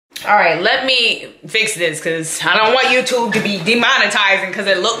All right, let me fix this because I don't want YouTube to be demonetizing because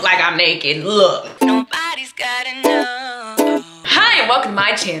it looked like I'm naked. Look. Nobody's gotta know. Hi and welcome to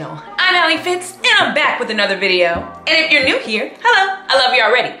my channel. I'm Alli Fitz and I'm back with another video. And if you're new here, hello, I love you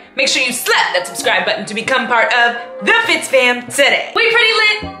already. Make sure you slap that subscribe button to become part of the FITZFAM today. We pretty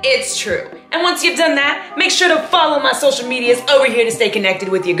lit? It's true. And once you've done that, make sure to follow my social medias over here to stay connected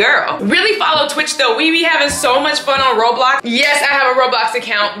with your girl. Really follow Twitch though. We be having so much fun on Roblox. Yes, I have a Roblox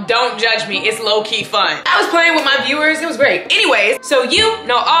account. Don't judge me. It's low-key fun. I was playing with my viewers. It was great. Anyways, so you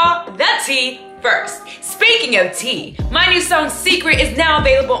know all the tea first. Speaking of tea, my new song Secret is now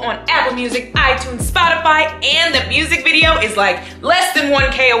available on Apple Music, iTunes, Spotify, and the music video is like less than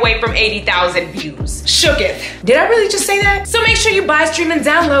 1K away from 80,000 views. Shooketh. Did I really just say that? So make sure you buy, stream, and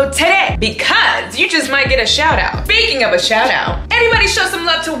download today because you just might get a shout out. Speaking of a shout out, everybody show some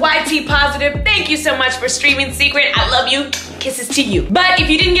love to YT Positive. Thank you so much for streaming Secret. I love you. Kisses to you. But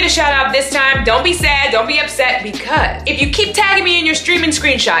if you didn't get a shout out this time, don't be sad, don't be upset because if you keep tagging me in your streaming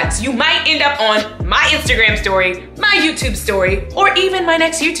screenshots, you might end up on my Instagram story, my YouTube story, or even my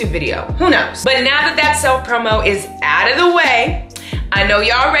next YouTube video. Who knows? But now that that self-promo is out of the way, I know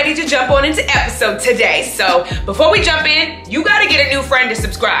y'all ready to jump on into episode today. So before we jump in, you gotta get a new friend to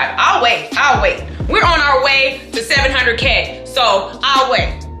subscribe. I'll wait. We're on our way to 700K, so I'll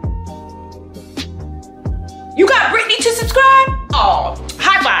wait. You got Brittany to subscribe? Oh,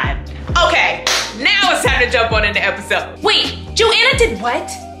 high five. Okay, now it's time to jump on into episode. Wait, Joanna did what?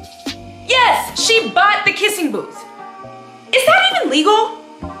 Yes, she bought the kissing booth. Is that even legal?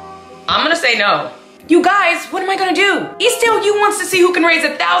 I'm gonna say no. You guys, what am I gonna do? EastLU wants to see who can raise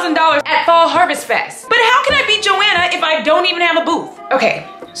 $1,000 at Fall Harvest Fest. But how can I beat Joanna if I don't even have a booth? Okay,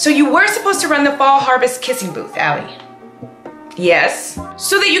 so you were supposed to run the Fall Harvest kissing booth, Alli. Yes,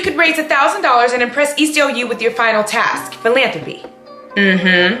 so that you could raise $1,000 and impress EastLU with your final task, philanthropy. And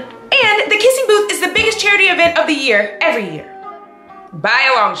the kissing booth is the biggest charity event of the year, every year. By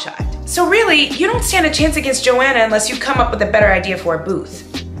a long shot. So really, you don't stand a chance against Joanna unless you come up with a better idea for a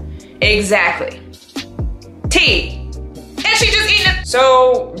booth. Exactly. T. And she just eating it.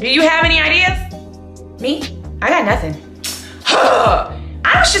 So, do you have any ideas? Me? I got nothing.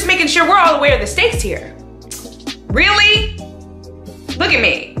 I was just making sure we're all aware of the stakes here. Really? Look at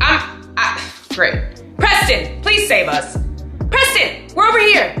me. Great. Preston, please save us. Preston, we're over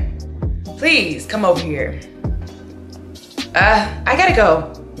here. Please, come over here. I gotta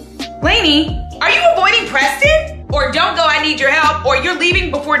go. Lainey, are you avoiding Preston? Or don't go, I need your help, or you're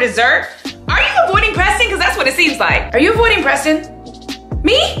leaving before dessert? Are you avoiding Preston? Because that's what it seems like. Are you avoiding Preston?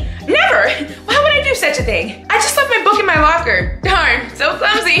 Me? Never. Why would I do such a thing? I just left my book in my locker. Darn, so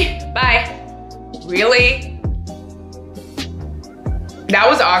clumsy. Bye. Really? That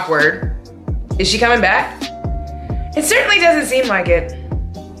was awkward. Is she coming back? It certainly doesn't seem like it.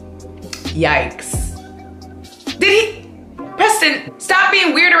 Yikes. Did he? Preston, stop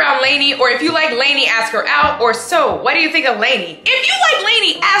being weird around Lainey, or if you like Lainey, ask her out, or so, what do you think of Lainey? If you like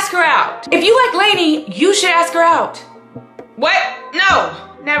Lainey, ask her out. If you like Lainey, you should ask her out. What? No,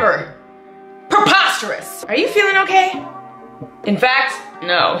 never. Preposterous. Are you feeling okay? In fact,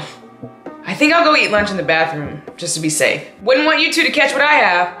 no. I think I'll go eat lunch in the bathroom, just to be safe. Wouldn't want you two to catch what I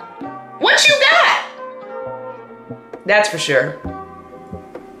have. What you got? That's for sure.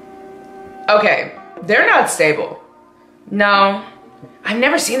 Okay, they're not stable. No, I've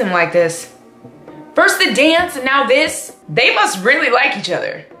never seen them like this. First the dance and now this. They must really like each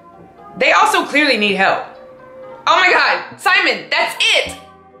other. They also clearly need help. Oh my God, Simon, that's it.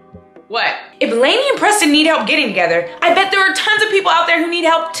 What? If Lainey and Preston need help getting together, I bet there are tons of people out there who need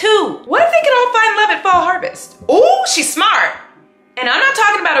help too. What if they could all find love at Fall Harvest? Ooh, she's smart. And I'm not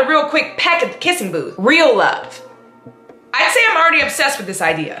talking about a real quick peck at the kissing booth. Real love. I'd say I'm already obsessed with this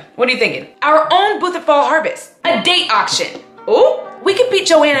idea. What are you thinking? Our own booth at Fall Harvest. A date auction. Ooh, we could beat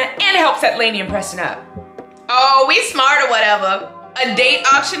Joanna and help set Lainey and Preston up. Oh, we smart or whatever. A date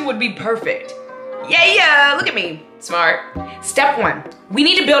auction would be perfect. Yeah, look at me. Smart. Step 1, we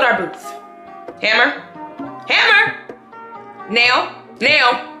need to build our booth. Hammer. Nail.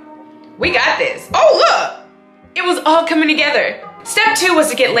 We got this. Oh, look. It was all coming together. Step 2 was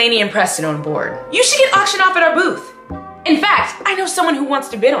to get Lainey and Preston on board. You should get auctioned off at our booth. In fact, I know someone who wants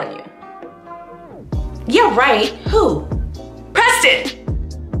to bid on you. Yeah, right. Who?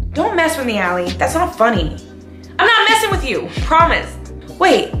 Preston! Don't mess with me, Alli. That's not funny. I'm not messing with you. Promise.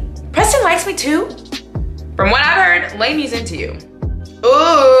 Wait, Preston likes me too? From what I've heard, Lainey's into you.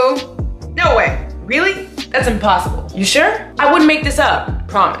 Ooh. No way. Really? That's impossible. You sure? I wouldn't make this up.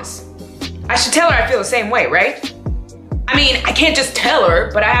 Promise. I should tell her I feel the same way, right? I mean, I can't just tell her,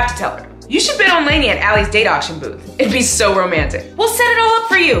 but I have to tell her. You should bid on Lainey at Alli's date auction booth. It'd be so romantic. We'll set it all up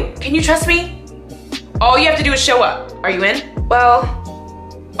for you. Can you trust me? All you have to do is show up. Are you in? Well,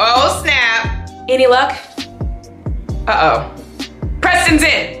 oh snap. Any luck? Uh-oh. Preston's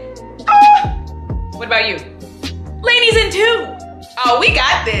in. Ah! What about you? Lainey's in too. Oh, we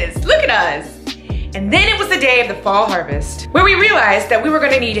got this. Look at us. And then it was the day of the fall harvest, where we realized that we were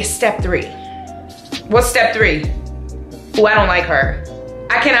gonna need a step 3. What's step 3? Oh, I don't like her.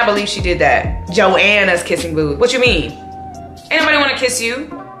 I cannot believe she did that. Joanna's kissing booth. What you mean? Ain't nobody wanna kiss you?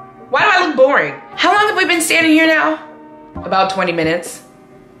 Why do I look boring? How long have we been standing here now? About 20 minutes.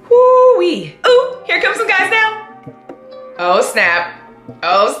 Woo-wee. Ooh, here comes some guys now. Oh snap.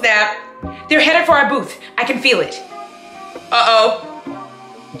 Oh snap. They're headed for our booth. I can feel it. Uh-oh.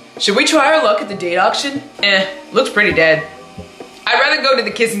 Should we try our luck at the date auction? Looks pretty dead. I'd rather go to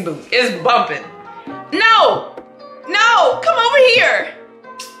the kissing booth. It's bumping. No! No, come over here.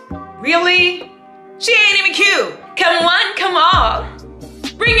 Really? She ain't even cute. Come one, come all.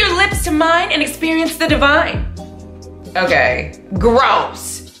 Bring your lips to mine and experience the divine. Okay,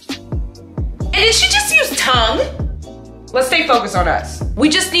 gross. And did she just use tongue? Let's stay focused on us. We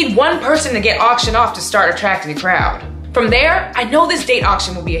just need one person to get auctioned off to start attracting the crowd. From there, I know this date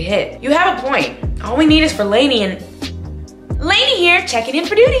auction will be a hit. You have a point. All we need is for Lainey and... Lainey here, checking in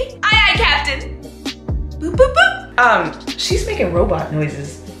for duty. Aye, aye, Captain. Boop, boop, boop. She's making robot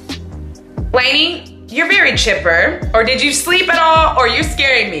noises. Lainey, you're very chipper. Or did you sleep at all? Or you're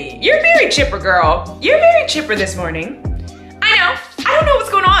scaring me. You're very chipper, girl. You're very chipper this morning. I know. I don't know what's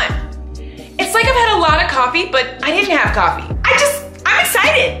going on. It's like I've had a lot of coffee, but I didn't have coffee. I'm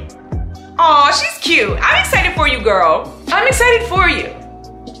excited. Aw, she's cute. I'm excited for you, girl. I'm excited for you.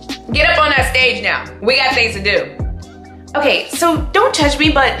 Get up on that stage now. We got things to do. Okay, so don't judge me,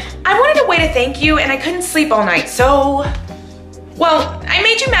 but I wanted a way to thank you and I couldn't sleep all night, so... Well, I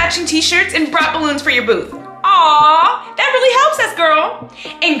made you matching t-shirts and brought balloons for your booth. Aw, that really helps us, girl.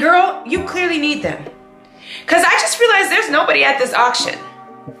 And girl, you clearly need them. Cause I just realized there's nobody at this auction.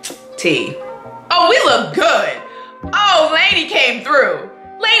 T. Oh, we look good. Oh, Lainey came through.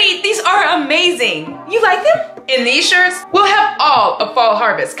 Lainey, these are amazing. You like them? In these shirts, we'll have all of fall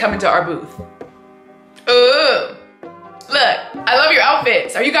harvest come into our booth. Ooh. Look, I love your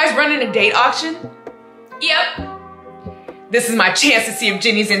outfits. Are you guys running a date auction? Yep. This is my chance to see if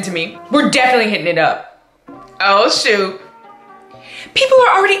Jenny's into me. We're definitely hitting it up. Oh, shoot. People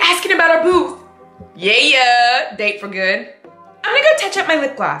are already asking about our booth. Yeah, date for good. I'm gonna go touch up my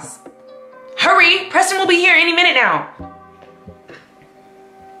lip gloss. Hurry, Preston will be here any minute now.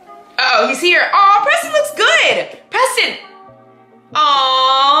 Uh-oh, he's here. Aw, Preston looks good. Preston.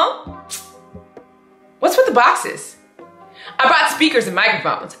 Aww. What's with the boxes? I brought speakers and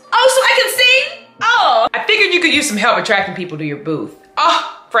microphones. Oh, so I can sing? Oh. I figured you could use some help attracting people to your booth.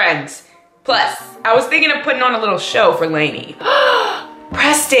 Oh, friends. Plus, I was thinking of putting on a little show for Lainey.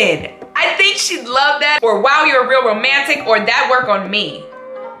 Preston, I think she'd love that. Or wow, you're a real romantic, or that work on me.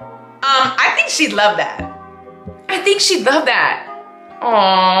 I think she'd love that. I think she'd love that.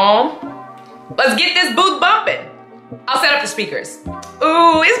 Aww. Let's get this booth bumping. I'll set up the speakers.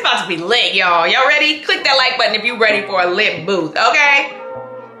 Ooh, it's about to be lit, y'all. Y'all ready? Click that like button if you're ready for a lit booth, okay?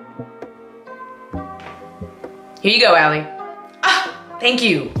 Here you go, Alli. Ah, thank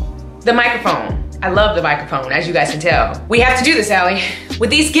you. The microphone. I love the microphone, as you guys can tell. We have to do this, Alli. With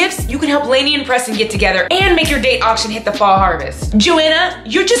these gifts, you can help Lainey and Preston get together and make your date auction hit the fall harvest. Joanna,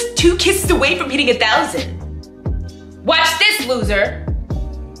 you're just 2 kisses away from hitting 1,000. Watch this, loser.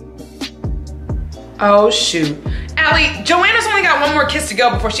 Oh, shoot. Alli, Joanna's only got 1 more kiss to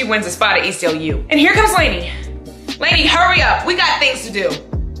go before she wins a spot at ECLU. And here comes Lainey. Lainey, hurry up. We got things to do.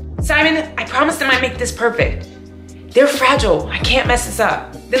 Simon, I promised them I'd make this perfect. They're fragile. I can't mess this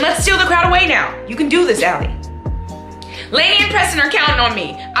up. Then let's steal the crowd away now. You can do this, Alli. Lainey and Preston are counting on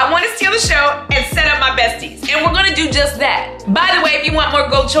me. I want to steal the show and set up my besties. And we're gonna do just that. By the way, if you want more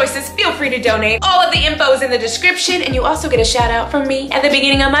gold choices, feel free to donate. All of the info is in the description, and you also get a shout out from me at the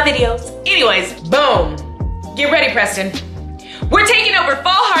beginning of my videos. Anyways, boom. Get ready, Preston. We're taking over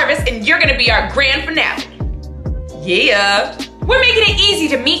fall harvest, and you're gonna be our grand finale. Yeah. We're making it easy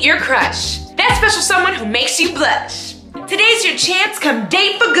to meet your crush. That special someone who makes you blush. Today's your chance, come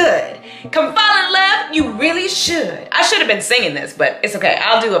date for good. Come fall in love, you really should. I should have been singing this, but it's okay,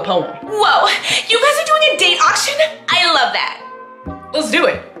 I'll do a poem. Whoa, you guys are doing a date auction? I love that. Let's do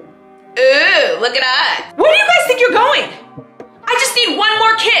it. Ooh, look at us. Where do you guys think you're going? I just need 1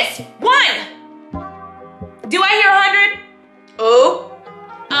 more kiss, 1. Do I hear 100? Ooh,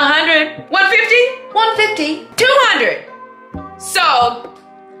 100. 150? 150. 200. Sold.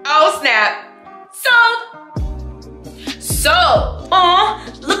 Oh snap. Sold. Sold. Aw,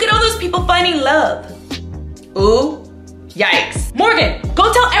 look at all those people finding love. Ooh, yikes. Morgan,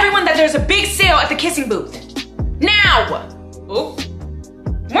 go tell everyone that there's a big sale at the kissing booth. Now! Ooh.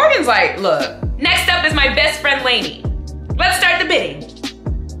 Morgan's like, look, next up is my best friend Lainey. Let's start the bidding.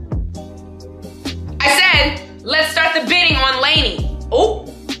 I said, let's start the bidding on Lainey.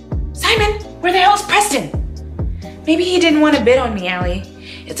 Oh, Simon, where the hell's Preston? Maybe he didn't want to bid on me, Allie.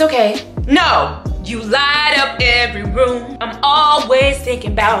 It's okay. No, you light up every room. I'm always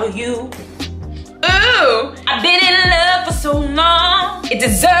thinking about you. Ooh, I've been in love for so long. It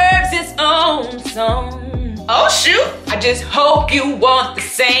deserves its own song. Oh shoot, I just hope you want the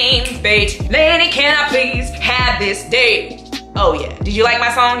same fate. Lainey, can I please have this date? Oh yeah, did you like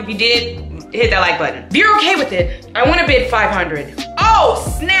my song? If you did, hit that like button. If you're okay with it, I want to bid 500. Oh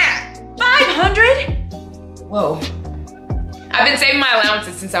snap, 500? Whoa. I've been saving my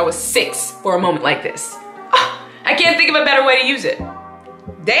allowances since I was 6 for a moment like this. Oh, I can't think of a better way to use it.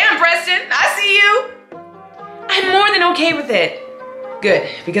 Damn, Preston, I see you. I'm more than okay with it. Good,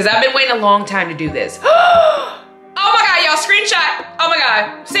 because I've been waiting a long time to do this. Oh my God, y'all, screenshot. Oh my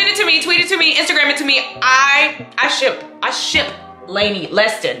God, send it to me, tweet it to me, Instagram it to me. I ship Lainey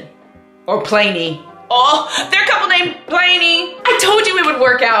Leston, or Planey. Oh, their couple named Planey. I told you it would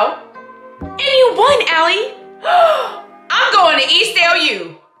work out. And you won, Allie. I'm going to East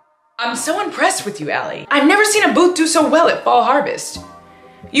LU. I'm so impressed with you, Allie. I've never seen a booth do so well at Fall Harvest.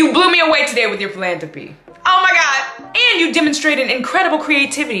 You blew me away today with your philanthropy. Oh my God. And you demonstrated incredible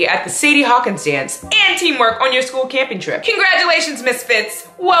creativity at the Sadie Hawkins dance and teamwork on your school camping trip. Congratulations, Miss Fitz.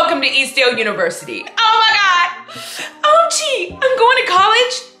 Welcome to Eastdale University. Oh my God. OMG, I'm going to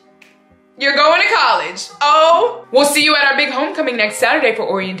college? You're going to college. Oh, we'll see you at our big homecoming next Saturday for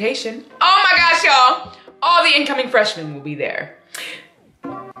orientation. Oh my gosh, y'all. All the incoming freshmen will be there.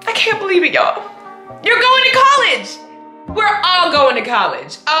 I can't believe it, y'all. You're going to college. We're all going to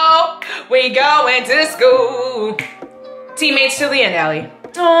college. Oh, we going to school. Teammates till the end, Allie.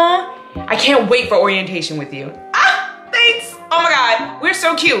 Aw, I can't wait for orientation with you. Ah, thanks. Oh my God, we're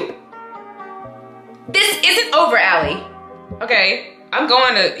so cute. This isn't over, Allie. Okay, I'm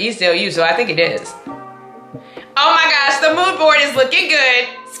going to East LU, so I think it is. Oh my gosh, the mood board is looking good.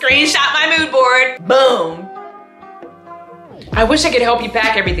 Screenshot my mood board. Boom. I wish I could help you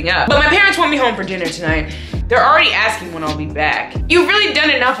pack everything up, but my parents want me home for dinner tonight. They're already asking when I'll be back. You've really done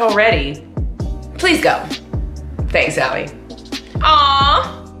enough already. Please go. Thanks, Allie. Aww.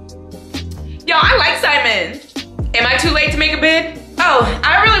 Yo, I like Simon. Am I too late to make a bid? Oh,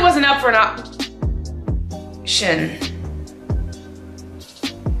 I really wasn't up for an option.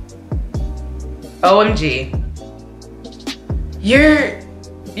 OMG. You're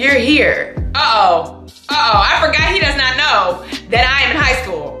here. Uh-oh, I forgot he does not know that I am in high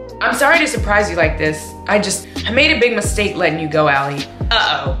school. I'm sorry to surprise you like this. I made a big mistake letting you go, Allie.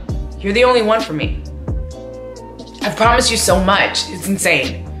 Uh-oh, you're the only one for me. I've promised you so much, it's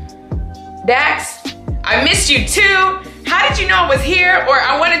insane. Dax, I missed you too. How did you know I was here? Or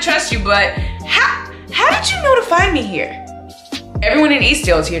I want to trust you, but how did you know to find me here? Everyone in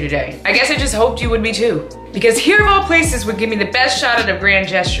Eastdale is here today. I guess I just hoped you would be too. Because here of all places would give me the best shot at a grand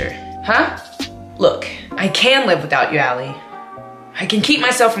gesture. Huh? Look, I can live without you, Allie. I can keep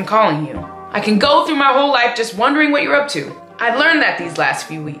myself from calling you. I can go through my whole life just wondering what you're up to. I've learned that these last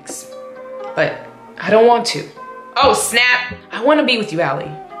few weeks. But I don't want to. Oh, snap. I want to be with you,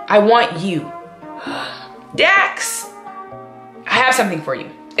 Allie. I want you. Dax, I have something for you.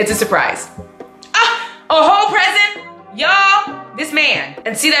 It's a surprise. Ah, a whole present? Y'all, this man.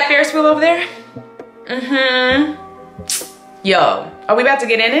 And see that Ferris wheel over there? Yo, are we about to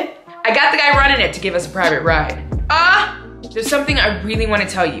get in it? I got the guy running it to give us a private ride. There's something I really want to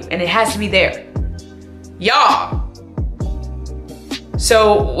tell you, and it has to be there. Y'all.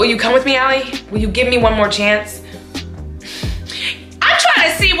 So, will you come with me, Allie? Will you give me one more chance? I'm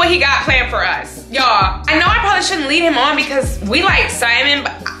trying to see what he got planned for us. Y'all, I know I probably shouldn't lead him on because we like Simon,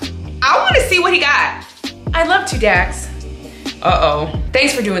 but I want to see what he got. I'd love to, Dax. Uh-oh.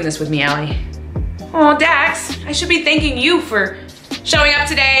 Thanks for doing this with me, Allie. Oh, Dax, I should be thanking you for showing up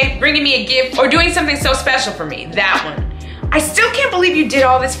today, bringing me a gift, or doing something so special for me. That one. I still can't believe you did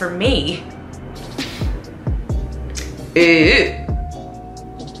all this for me.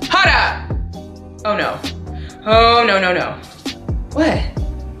 Hold up. Oh no. Oh no, no, no. What?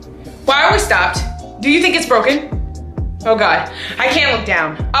 Why are we stopped? Do you think it's broken? Oh God, I can't look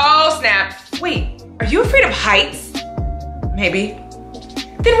down. Oh snap. Wait, are you afraid of heights? Maybe.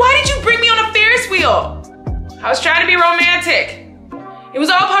 Then why did you bring me on a Ferris wheel? I was trying to be romantic. It was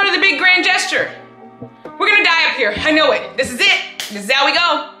all part of the big grand gesture. We're gonna die up here, I know it. This is it, this is how we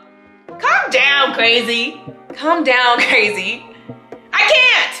go. Calm down, crazy. Calm down, crazy. I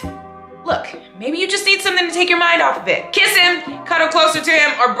can't. Look, maybe you just need something to take your mind off of it. Kiss him, cuddle closer to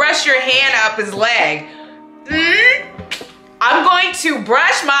him, or brush your hand up his leg. I'm going to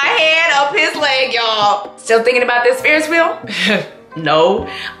brush my hand up his leg, y'all. Still thinking about this Ferris wheel? No.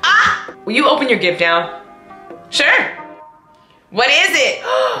 Will you open your gift now? Sure. What is it?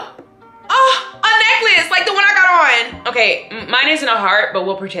 Oh, a necklace, like the one I got on. Okay, mine isn't a heart, but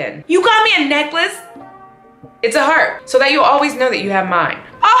we'll pretend. You got me a necklace? It's a heart, so that you'll always know that you have mine.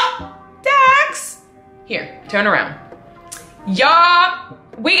 Oh, Dax. Here, turn around. Y'all,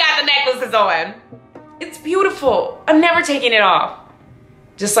 we got the necklaces on. It's beautiful. I'm never taking it off.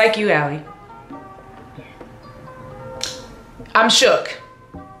 Just like you, Allie. I'm shook.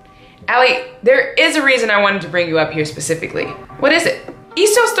 Allie, there is a reason I wanted to bring you up here specifically. What is it?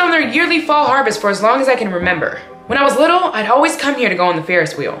 Eastel's thrown their yearly fall harvest for as long as I can remember. When I was little, I'd always come here to go on the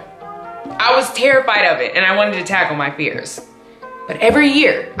Ferris wheel. I was terrified of it and I wanted to tackle my fears. But every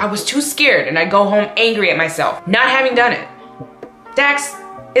year, I was too scared and I'd go home angry at myself, not having done it. Dax,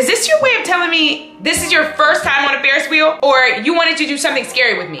 is this your way of telling me this is your first time on a Ferris wheel? Or you wanted to do something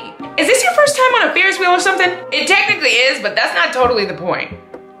scary with me? Is this your first time on a Ferris wheel or something? It technically is, but that's not totally the point.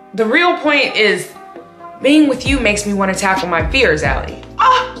 The real point is, being with you makes me want to tackle my fears, Allie.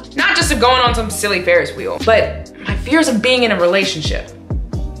 Not just of going on some silly Ferris wheel, but my fears of being in a relationship.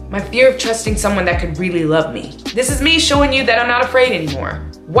 My fear of trusting someone that could really love me. This is me showing you that I'm not afraid anymore.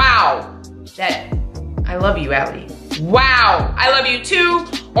 Wow, that I love you, Allie. Wow, I love you too,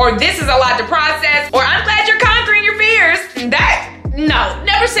 or this is a lot to process, or I'm glad you're conquering your fears. No,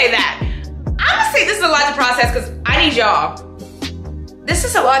 never say that. I'm gonna say this is a lot to process because I need y'all. This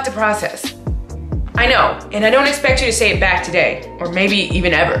is a lot to process. I know, and I don't expect you to say it back today, or maybe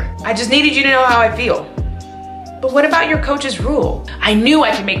even ever. I just needed you to know how I feel. But what about your coach's rule? I knew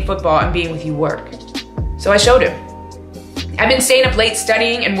I could make football and being with you work. So I showed him. I've been staying up late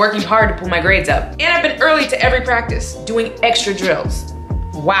studying and working hard to pull my grades up. And I've been early to every practice, doing extra drills.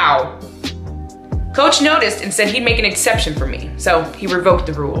 Wow. Coach noticed and said he'd make an exception for me, so he revoked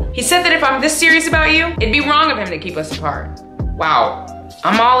the rule. He said that if I'm this serious about you, it'd be wrong of him to keep us apart. Wow.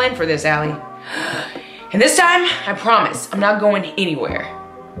 I'm all in for this, Allie. And this time, I promise, I'm not going anywhere.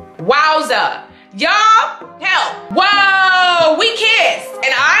 Wowza. Y'all, help. Whoa, we kissed.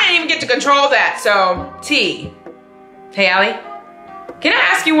 And I didn't even get to control that, so T. Hey, Allie, can I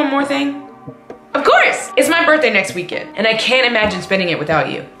ask you one more thing? Of course. It's my birthday next weekend, and I can't imagine spending it without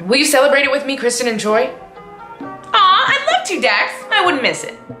you. Will you celebrate it with me, Kristen and Troy? Aw, I'd love to, Dax. I wouldn't miss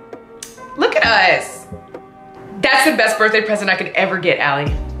it. Look at us. That's the best birthday present I could ever get,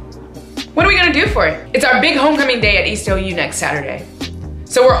 Allie. What are we gonna do for it? It's our big homecoming day at East OU next Saturday.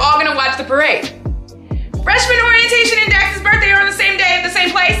 So we're all gonna watch the parade. Freshman orientation and Dax's birthday are on the same day at the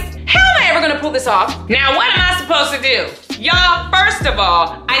same place? How am I ever gonna pull this off? Now what am I supposed to do? Y'all, first of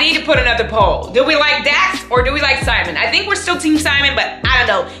all, I need to put another poll. Do we like Dax or do we like Simon? I think we're still Team Simon, but I don't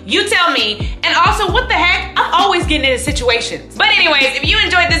know. You tell me. And also, what the heck? I'm always getting into situations. But anyways, if you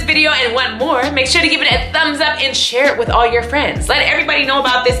enjoyed this video and want more, make sure to give it a thumbs up and share it with all your friends. Let everybody know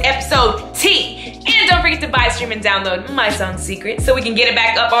about this episode T. And don't forget to buy, stream, and download my song Secret so we can get it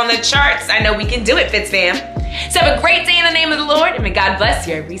back up on the charts. I know we can do it, FITZFAM. So have a great day in the name of the Lord, and may God bless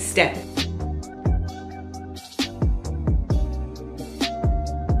you every step.